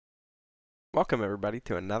Welcome everybody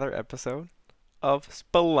to another episode of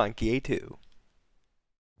Spelunky 2.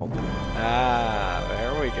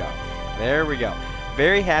 There we go. There we go.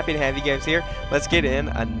 Very happy to have you guys here. Let's get in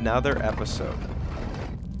another episode.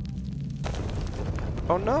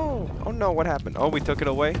 Oh no! Oh no, what happened? Oh, we took it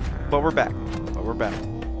away? But we're back. But we're back.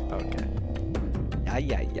 Okay.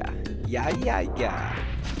 Yeah.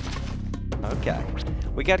 Okay.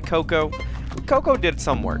 We got Coco. Coco did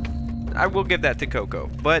some work. I will give that to Coco.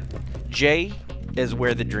 But Jay is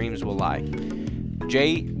where the dreams will lie.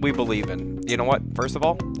 Jay, we believe in. You know what? First of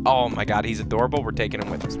all, oh my god, he's adorable. We're taking him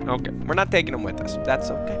with us. Okay. We're not taking him with us.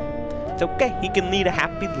 That's okay. It's okay. He can lead a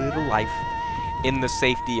happy little life in the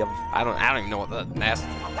safety of I don't even know what that's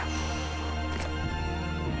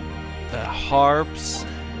the harps.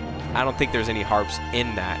 I don't think there's any harps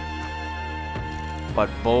in that. But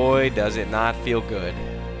boy, does it not feel good.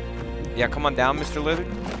 Yeah, come on down, Mr. Lizard.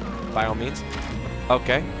 By all means.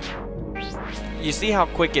 Okay. You see how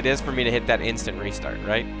quick it is for me to hit that instant restart,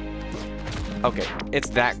 right? Okay, it's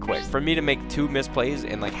that quick. For me to make 2 misplays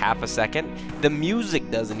in like half a second, the music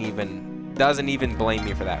doesn't even blame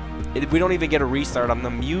me for that. We don't even get a restart on the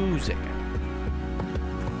music.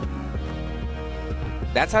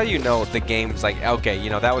 That's how you know the game's like, okay, you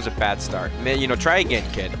know, that was a bad start. You know, try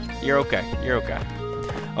again, kid. You're okay. You're okay.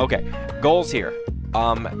 Okay, goals here.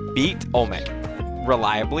 Beat Olmec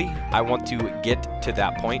reliably. I want to get to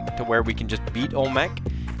that point to where we can just beat Olmec,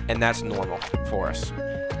 and that's normal for us.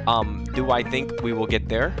 Do I think we will get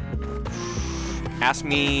there? Ask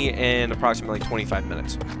me in approximately 25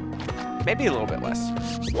 minutes. Maybe a little bit less.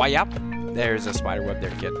 Why, yep. There's a spider web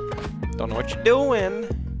there, kid. Don't know what you're doing.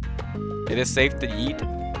 It is safe to eat,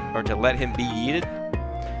 or to let him be eaten.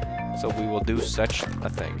 So we will do such a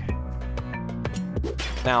thing.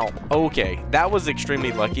 Now, okay, that was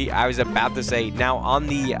extremely lucky. I was about to say, now on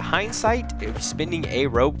the hindsight, spinning a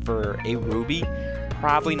rope for a ruby,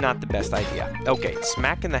 probably not the best idea. Okay,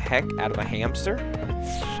 smacking the heck out of a hamster.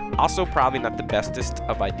 Also probably not the bestest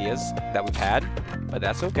of ideas that we've had, but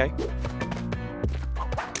that's okay.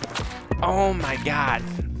 Oh my god.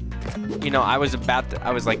 You know, I was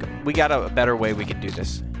like, we got a better way we could do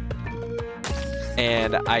this.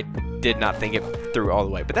 And I did not think it through all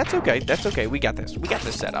the way, but that's okay. That's okay. We got this. We got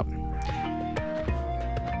this set up.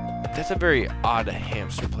 That's a very odd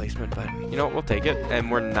hamster placement, but you know what? We'll take it,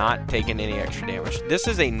 and we're not taking any extra damage. This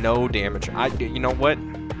is a no damage. You know what?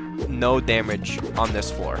 No damage on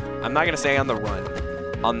this floor. I'm not gonna say on the run.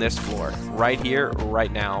 On this floor, right here,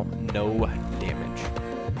 right now, no damage.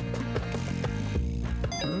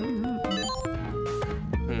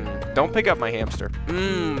 Don't pick up my hamster.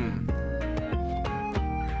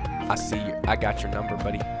 I see you. I got your number,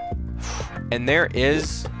 buddy. And there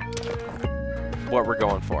is what we're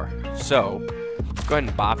going for. So, let's go ahead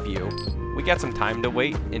and bop you. We got some time to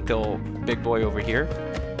wait until big boy over here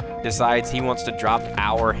decides he wants to drop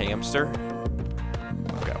our hamster.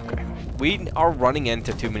 Okay. We are running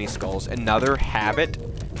into too many skulls. Another habit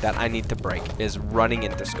that I need to break is running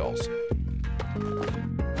into skulls.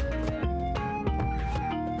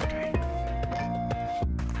 Okay.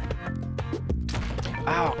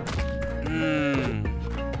 Ow.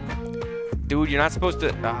 Dude, you're not supposed to...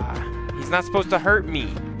 he's not supposed to hurt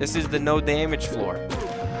me. This is the no damage floor.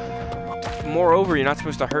 Moreover, you're not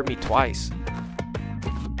supposed to hurt me twice.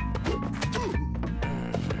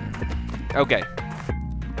 Okay.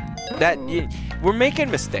 We're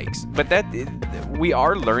making mistakes, but we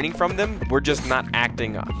are learning from them. We're just not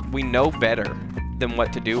acting up. We know better than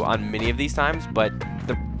what to do on many of these times, but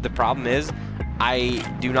the problem is I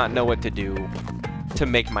do not know what to do to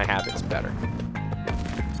make my habits better.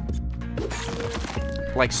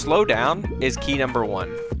 Like, slow down is key number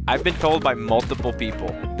 1. I've been told by multiple people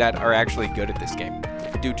that are actually good at this game.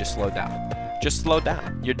 Dude, just slow down. Just slow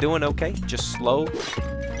down. You're doing okay. Just slow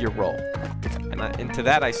your roll. And to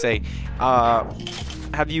that I say,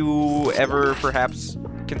 have you ever perhaps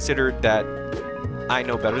considered that I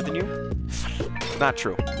know better than you? Not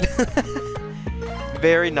true.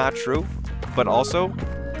 Very not true. But also,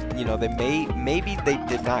 you know, maybe they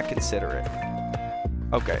did not consider it.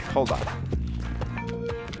 Okay, hold on.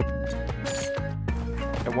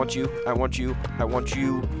 I want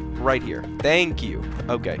you right here. Thank you.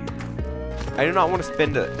 Okay. I do not want to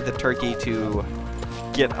spend the turkey to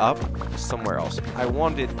get up somewhere else. I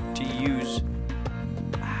wanted to use...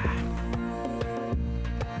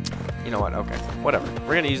 You know what? Okay. Whatever.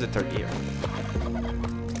 We're going to use the turkey here.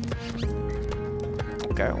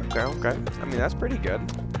 Okay. I mean, that's pretty good.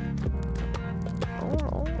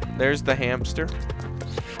 Oh, there's the hamster.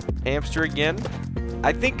 Hamster again.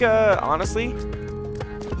 I think, honestly...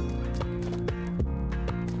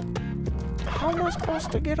 How we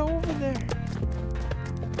supposed to get over there?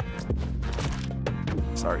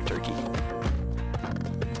 Sorry, turkey.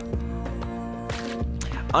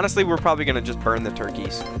 Honestly, we're probably gonna just burn the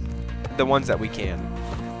turkeys. The ones that we can.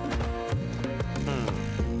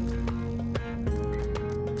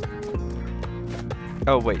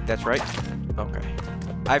 Oh, wait, that's right. Okay.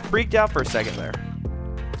 I freaked out for a second there.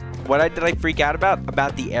 What did I freak out about?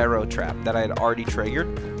 About the arrow trap that I had already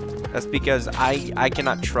triggered. That's because I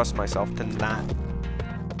cannot trust myself to not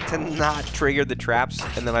trigger the traps,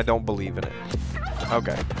 and then I don't believe in it.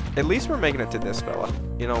 Okay. At least we're making it to this fella.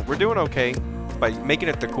 You know, we're doing okay by making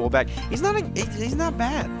it to Coolback. He's not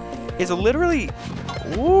bad. It's literally...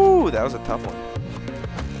 Woo, that was a tough one.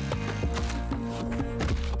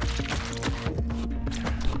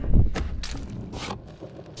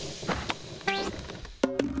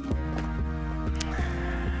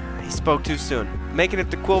 Spoke too soon. Making it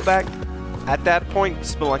to Quillback. At that point,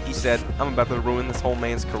 Spelunky said, I'm about to ruin this whole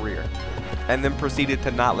man's career. And then proceeded to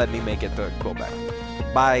not let me make it to Quillback.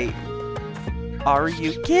 By... Are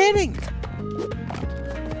you kidding?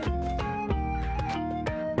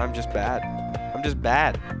 I'm just bad. I'm just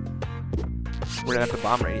bad. We're gonna have to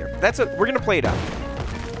bomb right here. That's it. We're gonna play it out.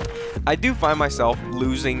 I do find myself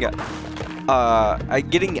losing...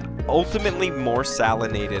 getting ultimately more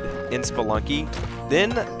salinated in Spelunky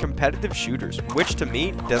than competitive shooters, which to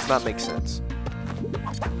me does not make sense.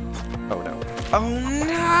 Oh no. Oh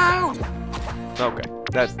no! Okay,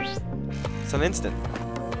 that's an instant.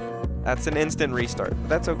 That's an instant restart.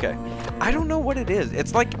 That's okay. I don't know what it is.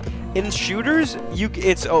 It's like in shooters,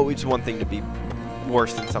 it's one thing to be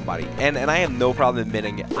worse than somebody, and I have no problem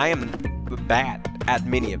admitting it. I am bad at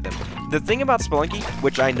many of them. The thing about Spelunky,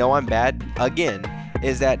 which I know I'm bad again,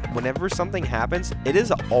 is that whenever something happens, it is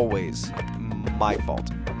always my fault.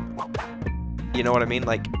 You know what I mean?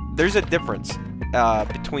 Like, there's a difference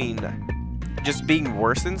between just being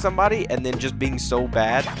worse than somebody and then just being so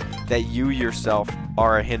bad that you yourself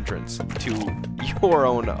are a hindrance to your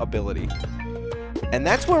own ability. And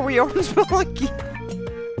that's where we are in Spelunky.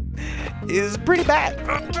 Is pretty bad.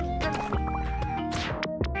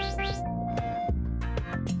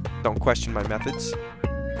 Don't question my methods.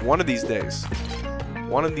 One of these days.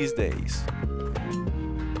 One of these days.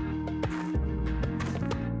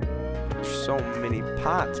 There's so many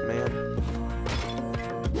pots, man.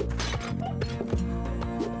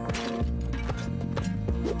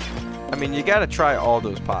 I mean, you gotta try all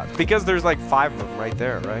those pots. Because there's like 5 of them right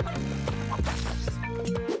there, right?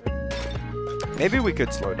 Maybe we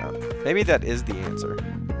could slow down. Maybe that is the answer.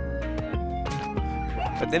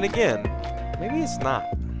 But then again, maybe it's not.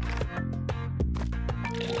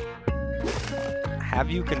 Have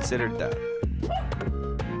you considered that?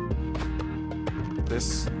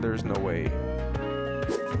 There's no way.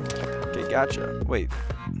 Okay, gotcha. Wait.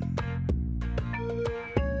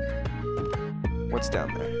 What's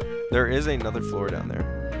down there? There is another floor down there.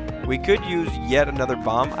 We could use yet another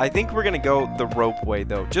bomb. I think we're gonna go the rope way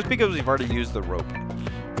though, just because we've already used the rope.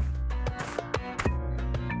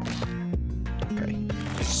 Okay.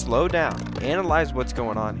 Slow down. Analyze what's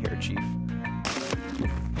going on here, Chief.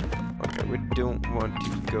 Okay, we don't want to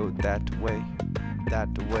go that way. That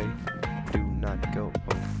way. Do not go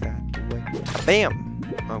that way. Bam!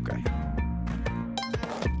 Okay.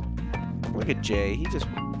 Look at Jay. He just...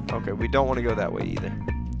 Okay, we don't want to go that way either.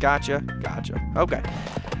 Gotcha. Gotcha. Okay.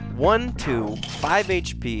 1, 2, 5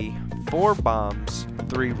 HP, 4 bombs,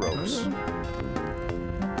 3 ropes.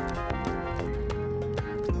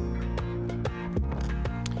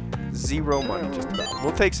 Zero money, just about.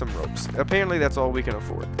 We'll take some ropes. Apparently that's all we can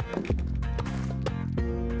afford.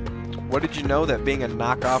 What did you know that being a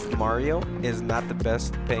knockoff Mario is not the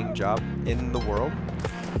best paying job in the world?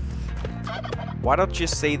 Why don't you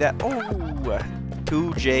say that? Oh,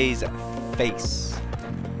 to Jay's face.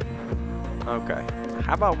 Okay.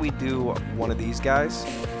 How about we do one of these guys?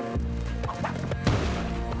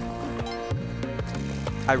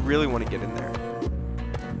 I really want to get in there.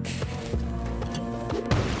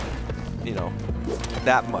 You know,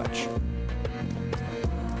 that much.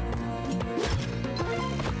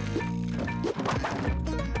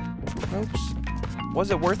 Oops.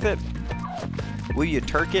 Was it worth it? Will you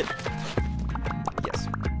turk it? Yes.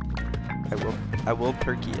 I will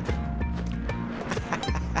turkey it.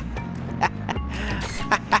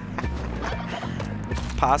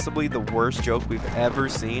 Possibly the worst joke we've ever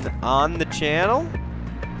seen on the channel.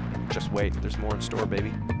 Just wait, there's more in store,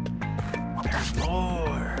 baby. There's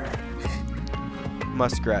more.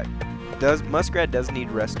 Muskrat. Muskrat does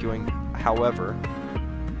need rescuing, however.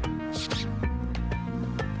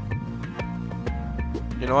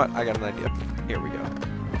 You know what? I got an idea. Here we go.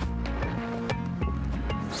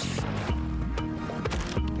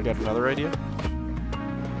 I got another idea.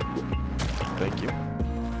 Thank you.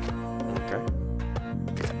 Okay.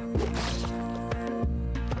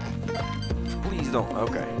 Please don't.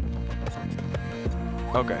 Okay.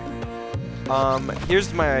 Okay.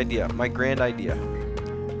 Here's my idea. My grand idea.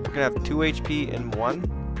 We're gonna have 2 HP in 1.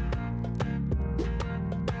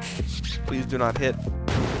 Please do not hit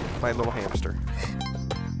my little hamster.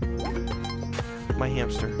 My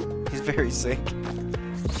hamster. He's very sick.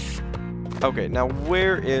 Okay, now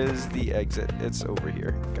where is the exit? It's over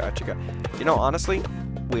here. Gotcha. You know, honestly,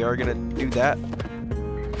 we are gonna do that.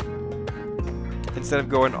 Instead of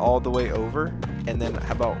going all the way over, and then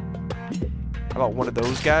how about one of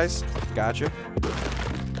those guys? Gotcha.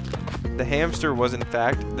 The hamster was in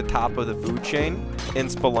fact the top of the food chain in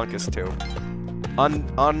Spelunky 2.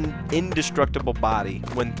 Indestructible body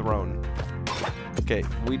when thrown. Okay,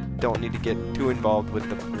 we don't need to get too involved with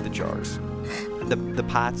the jars. The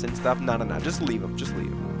pots and stuff. No. Just leave them. Just leave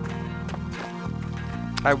them.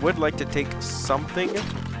 I would like to take something,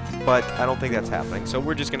 but I don't think that's happening. So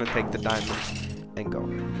we're just going to take the diamonds and go.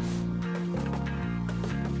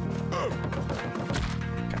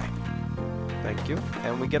 Okay. Thank you.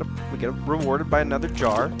 And we get rewarded by another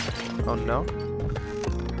jar. Oh no.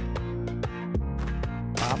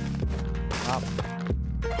 Pop. Pop.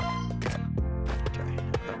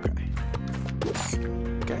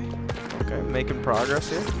 Okay, making progress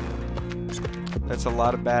here. That's a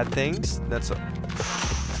lot of bad things. That's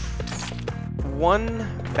one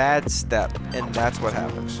bad step, and that's what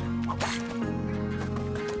happens.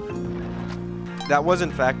 That was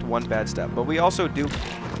in fact one bad step, but we also do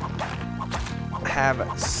have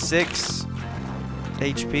 6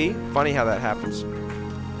 HP. Funny how that happens.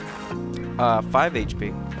 5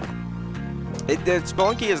 HP.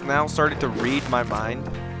 Spelunky has now started to read my mind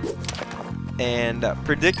and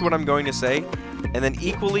predict what I'm going to say, and then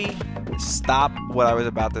equally stop what I was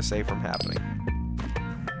about to say from happening.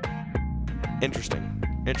 Interesting.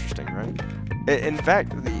 Interesting, right? In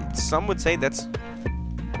fact, some would say that's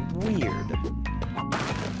weird.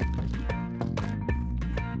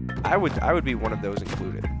 I would be one of those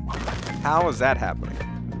included. How is that happening?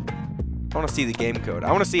 I want to see the game code.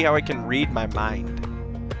 I want to see how I can read my mind.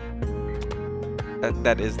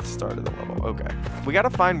 That is the start of the level. Okay. We got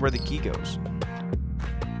to find where the key goes.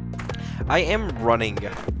 I am running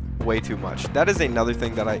way too much. That is another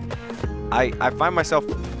thing that I find myself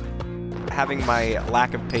having my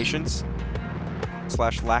lack of patience /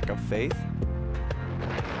 lack of faith.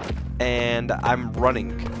 And I'm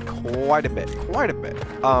running quite a bit.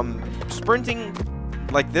 Sprinting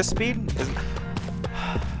like this speed is...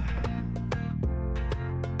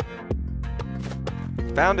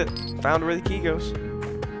 Found it. Found where the key goes.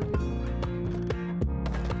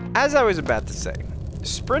 As I was about to say,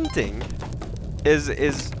 sprinting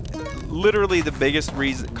is literally the biggest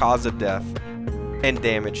cause of death and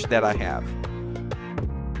damage that I have.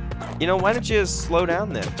 You know, why don't you just slow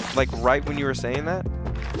down then? Like right when you were saying that?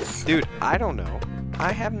 Dude, I don't know.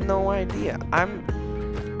 I have no idea. I'm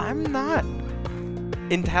not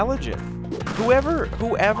intelligent.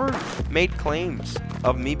 Whoever made claims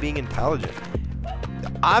of me being intelligent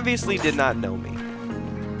obviously did not know me,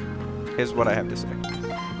 is what I have to say.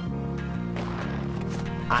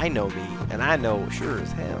 I know me, and I know sure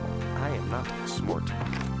as hell I am not smart.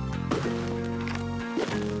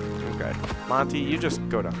 Okay, Monty, you just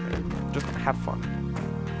go down there. Just have fun.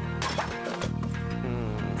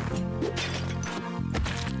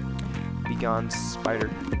 Be gone,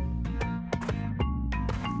 spider.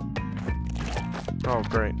 Oh,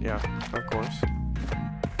 great, yeah, of course.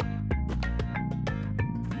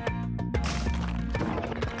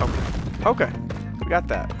 Okay, we got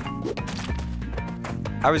that.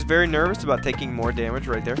 I was very nervous about taking more damage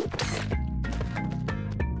right there.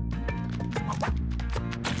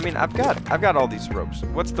 I mean, I've got all these ropes.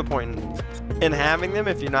 What's the point in having them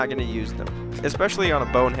if you're not going to use them? Especially on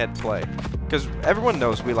a bonehead play, because everyone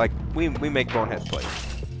knows we make bonehead plays.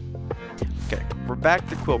 Okay, we're back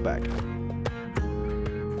to Quillback.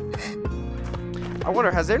 I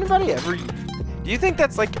wonder, has anybody ever? Do you think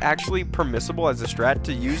that's like actually permissible as a strat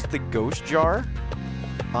to use the ghost jar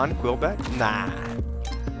on Quillback? Nah.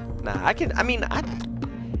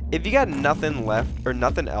 If you got nothing left or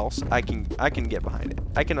nothing else, I can get behind it.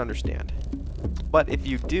 I can understand. But if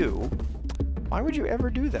you do, why would you ever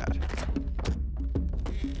do that?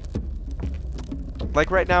 Like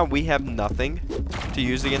right now, we have nothing to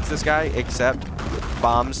use against this guy except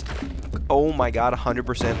bombs. Oh my god,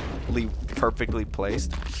 100% perfectly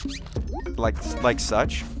placed. Like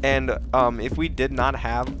such. And if we did not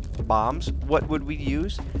have bombs, what would we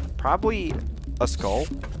use? Probably a skull.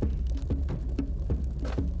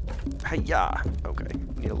 Yeah. Okay.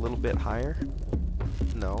 Need a little bit higher.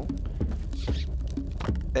 No.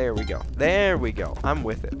 There we go. There we go. I'm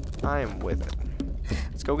with it. I am with it.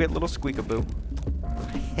 Let's go get little Squeakaboo.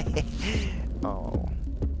 Oh,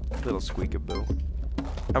 little Squeakaboo.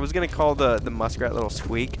 I was gonna call the muskrat Little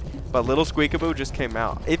Squeak, but Little Squeakaboo just came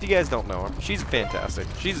out. If you guys don't know her, she's fantastic.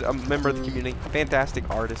 She's a member of the community. Fantastic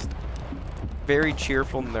artist. Very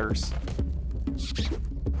cheerful nurse.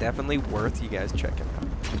 Definitely worth you guys checking out.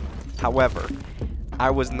 However, I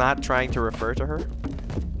was not trying to refer to her.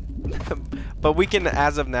 But we can,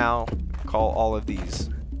 as of now, call all of these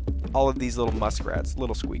little muskrats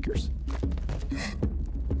little squeakers.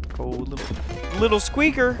 Oh, little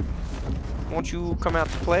squeaker, won't you come out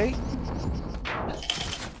to play?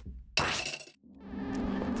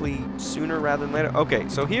 Hopefully sooner rather than later. Okay,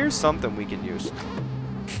 so here's something we can use.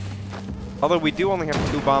 Although we do only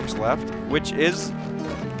have 2 bombs left, which is...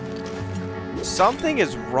 Something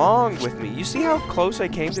is wrong with me. You see how close I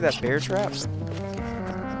came to that bear trap?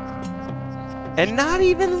 And not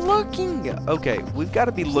even looking! Okay, we've got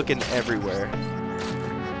to be looking everywhere.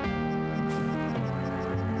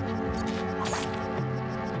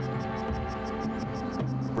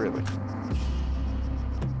 Really?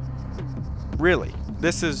 Really?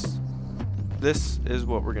 This is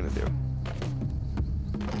what we're gonna do.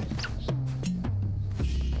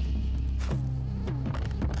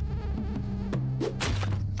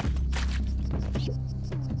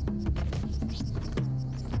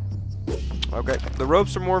 Okay, the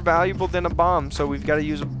ropes are more valuable than a bomb, so we've got to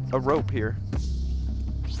use a rope here.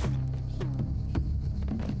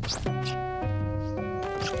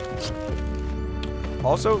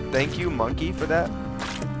 Also, thank you, Monkey, for that.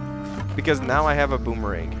 Because now I have a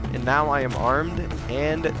boomerang. And now I am armed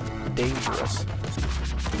and dangerous.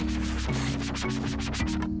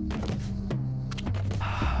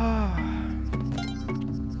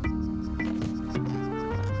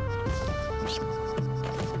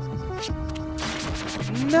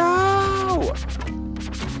 No!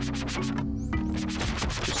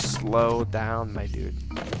 Just slow down, my dude.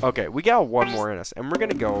 Okay, we got one more in us, and we're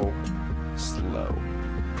gonna go slow.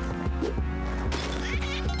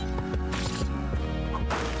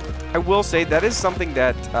 I will say that is something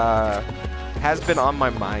that has been on my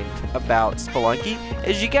mind about Spelunky,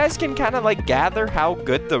 is you guys can kind of like gather how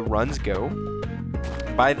good the runs go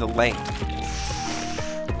by the length.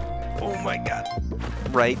 Oh my god.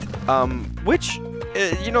 Right. Which,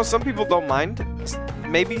 you know, some people don't mind.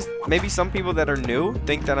 Maybe some people that are new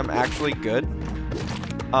think that I'm actually good.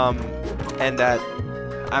 And that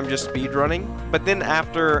I'm just speedrunning. But then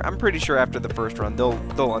after, I'm pretty sure after the first run,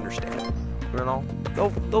 they'll understand. You know?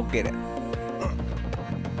 They'll get it.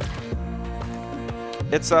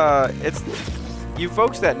 It's you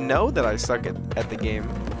folks that know that I suck at the game.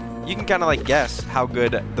 You can kind of like guess how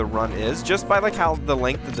good the run is just by like how the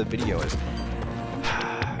length of the video is.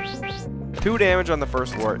 2 damage on the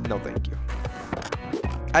first floor. No, thank you.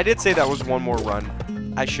 I did say that was one more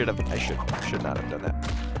run. I should not have done that.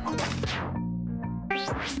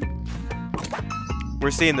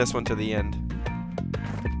 We're seeing this one to the end.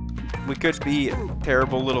 We could be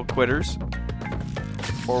terrible little quitters,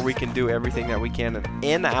 or we can do everything that we can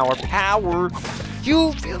in our power.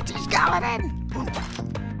 You filthy skeleton!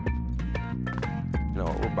 No,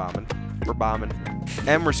 we're bombing. We're bombing.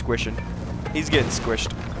 And we're squishing. He's getting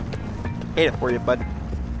squished. Ate it for you, bud.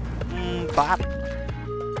 Bop.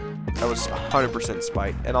 That was 100%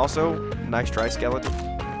 spite. And also, nice try, skeleton.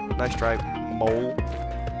 Nice try, mole.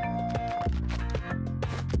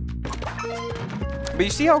 But you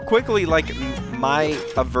see how quickly, like, my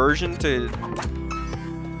aversion to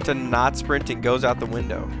not sprinting goes out the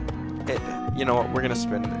window. You know what? We're gonna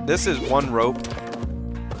spin it. This is one rope.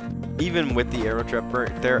 Even with the arrow trap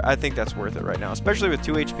there, I think that's worth it right now. Especially with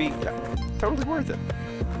 2 HP. Yeah, totally worth it.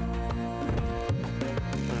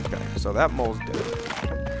 Okay, so that mole's dead.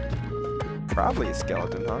 Probably a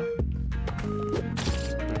skeleton, huh?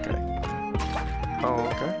 Okay. Oh,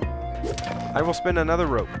 okay. I will spin another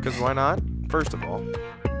rope, because why not? First of all.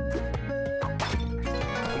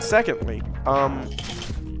 And secondly,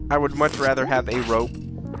 I would much rather have a rope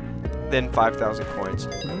than 5,000 coins.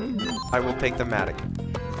 I will take the Matic.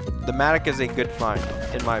 The Matic is a good find,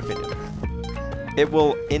 in my opinion. It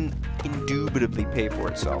will indubitably pay for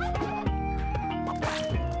itself.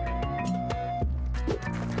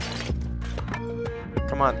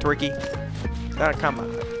 Come on, Twerky. Come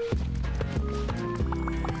on.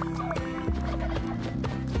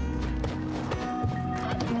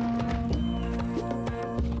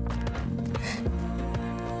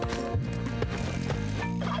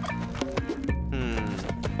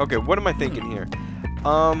 Okay, what am I thinking here?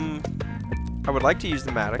 I would like to use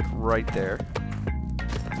the Matic right there.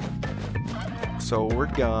 So we're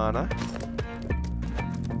gonna...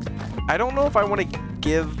 I don't know if I want to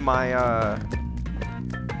give my,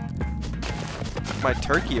 my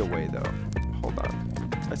turkey away, though. Hold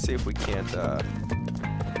on. Let's see if we can't,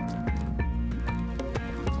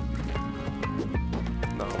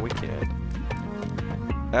 No, we can't.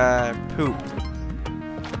 Poop.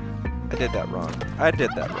 I did that wrong. I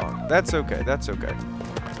did that wrong. That's okay. That's okay.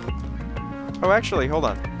 Oh, actually, hold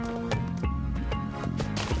on.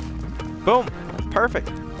 Boom.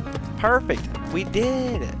 Perfect. Perfect. We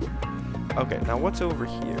did it. Okay, now what's over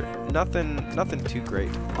here? Nothing too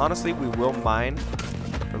great. Honestly, we will mine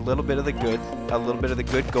for a little bit of the good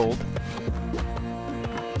gold.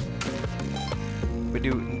 We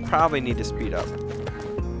do probably need to speed up.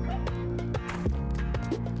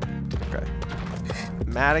 Okay.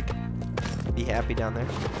 Matic, be happy down there.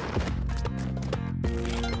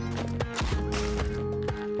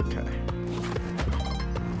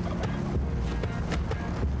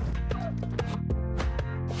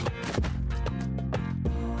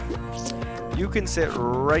 You can sit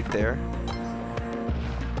right there.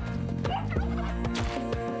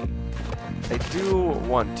 I do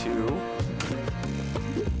want to.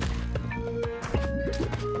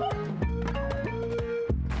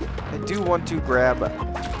 Grab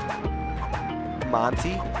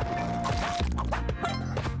Monty.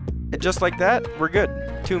 And just like that, we're good.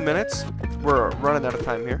 2 minutes. We're running out of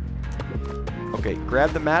time here. Okay,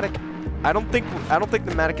 grab the Matic. I don't think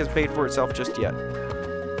the Matic has paid for itself just yet.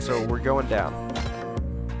 So we're going down.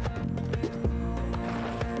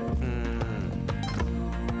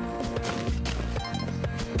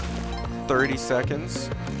 30 seconds.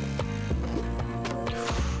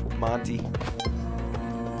 Monty.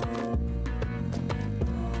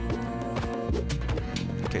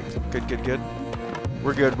 Okay, good.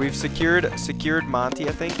 We're good. We've secured Monty,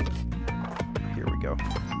 I think. Here we go.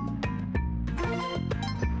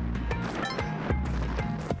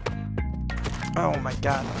 Oh my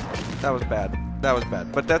god. That was bad.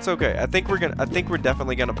 But that's okay. I think we're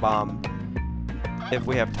definitely gonna bomb if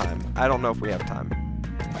we have time. I don't know if we have time.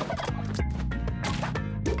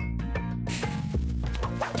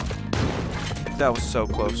 That was so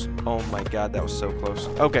close. Oh my god, that was so close.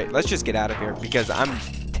 Okay, let's just get out of here because I'm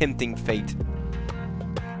tempting fate.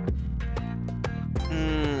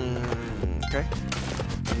 Okay.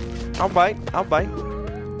 I'll bite.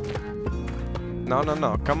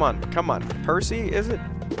 No. Come on. Percy, is it?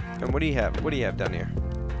 And what do you have? What do you have down here?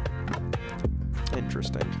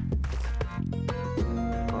 Interesting.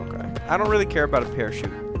 Okay. I don't really care about a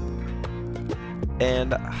parachute.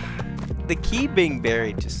 And the key being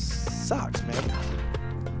buried just sucks, man.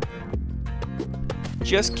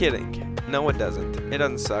 Just kidding. No, it doesn't. It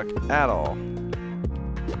doesn't suck at all. And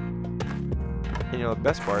you know, the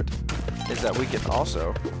best part is that we can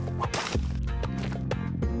also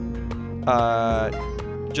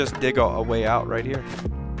just dig a way out right here.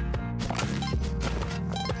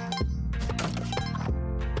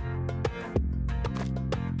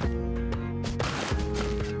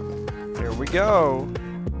 There we go.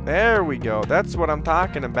 There we go. That's what I'm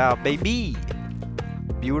talking about, baby.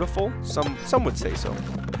 Beautiful. Some would say so.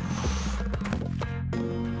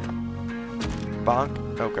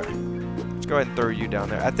 Bonk. Okay. Let's go ahead and throw you down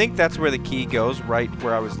there. I think that's where the key goes, right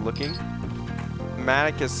where I was looking.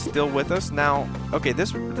 Matic is still with us now. Okay,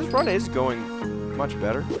 this run is going much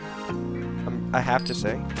better. I have to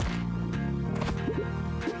say.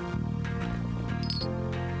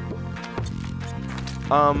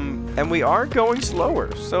 And we are going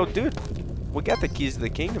slower. So, dude, we got the keys to the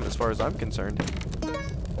kingdom as far as I'm concerned.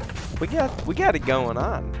 We got it going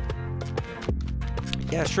on.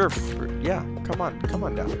 Yeah, sure. Yeah, come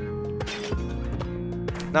on down.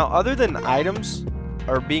 Now, other than items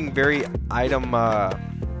or being very item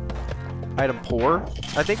poor,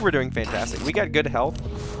 I think we're doing fantastic. We got good health.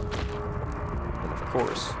 And of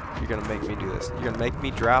course, you're gonna make me do this. You're gonna make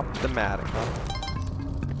me drop the Matic, huh?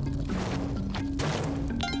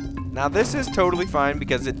 Now this is totally fine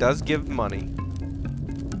because it does give money.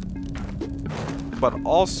 But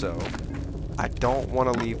also, I don't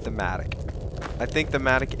want to leave the Matic. I think the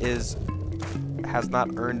Matic has not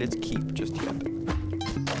earned its keep just yet.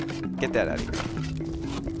 Get that out of here.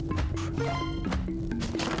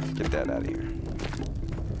 Get that out of here.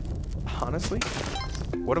 Honestly,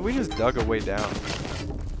 what if we just dug a way down?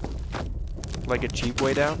 Like a cheap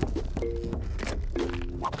way down?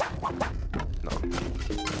 No.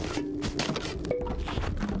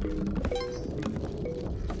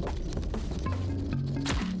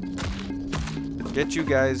 Get you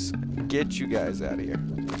guys out of here.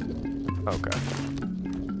 Okay.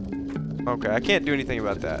 Okay, I can't do anything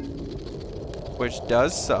about that. Which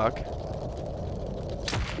does suck.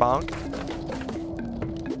 bonk.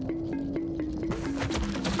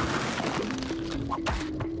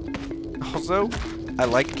 Also, I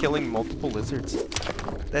like killing multiple lizards.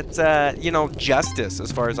 That's, you know, justice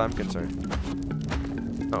as far as I'm concerned.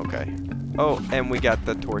 Okay. Oh, and we got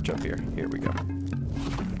the torch up here. Here we go.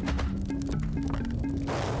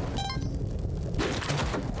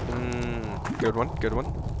 Good one, good one.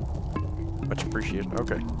 Much appreciated.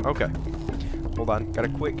 Okay, okay. Hold on, got a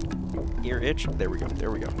quick ear itch. There we go,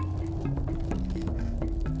 there we go.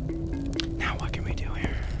 Now what can we do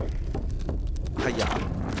here? Hiya.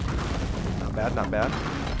 Not bad, not bad.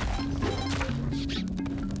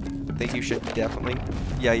 I think you should definitely...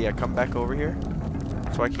 Yeah, come back over here.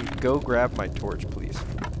 So I can go grab my torch, please.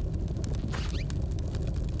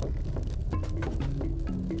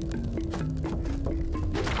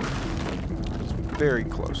 Very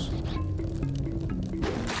close.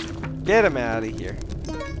 Get him out of here.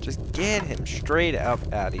 Just get him straight up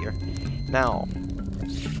out of here. Now,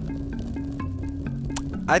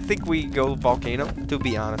 I think we go volcano, to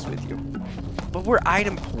be honest with you. But we're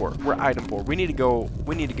item poor. We're item poor. We need to go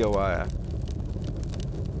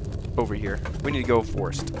over here. We need to go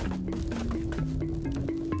forest.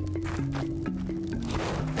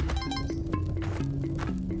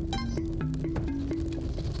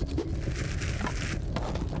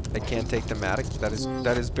 I can't take the Matic.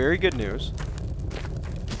 That is very good news.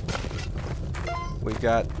 We've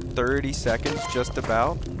got 30 seconds just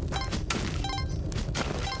about.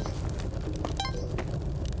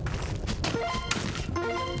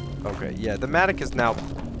 Okay, yeah, the Matic is now...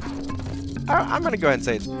 I'm gonna go ahead and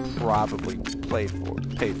say it's probably paid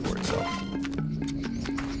for itself.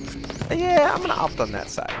 Yeah, I'm gonna opt on that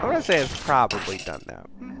side. I'm gonna say it's probably done now.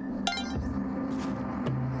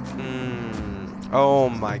 Oh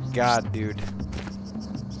my god, dude.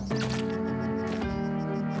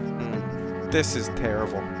 This is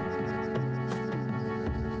terrible.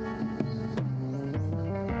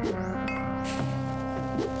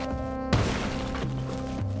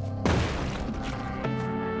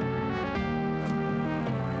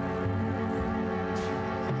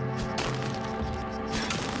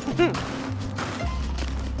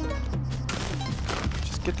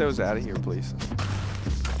 Just get those out of here, please.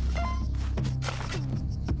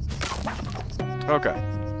 Okay.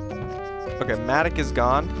 Okay, Matic is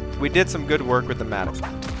gone. We did some good work with the Matic.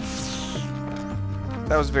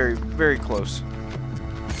 That was very, very close.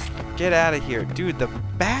 Get out of here. Dude, the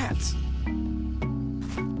bats.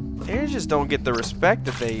 They just don't get the respect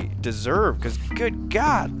that they deserve, because good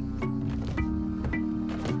God.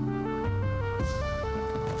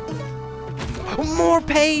 More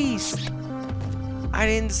paste! I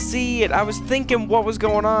didn't see it. I was thinking what was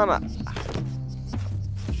going on.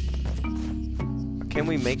 Can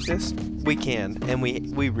we make this? We can, and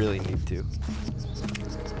we really need to.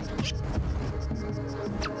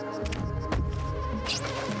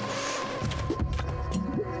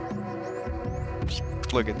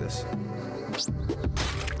 Look at this.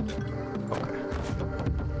 Okay.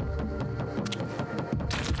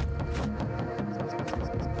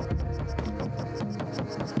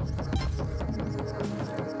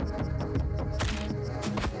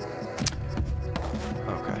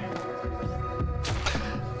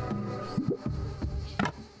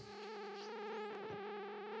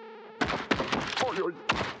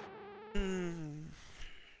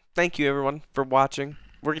 Thank you everyone for watching.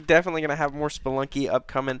 We're definitely going to have more Spelunky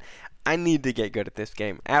upcoming. I need to get good at this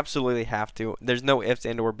game. Absolutely have to. There's no ifs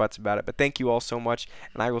and or buts about it. But thank you all so much,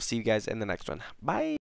 and I will see you guys in the next one. Bye.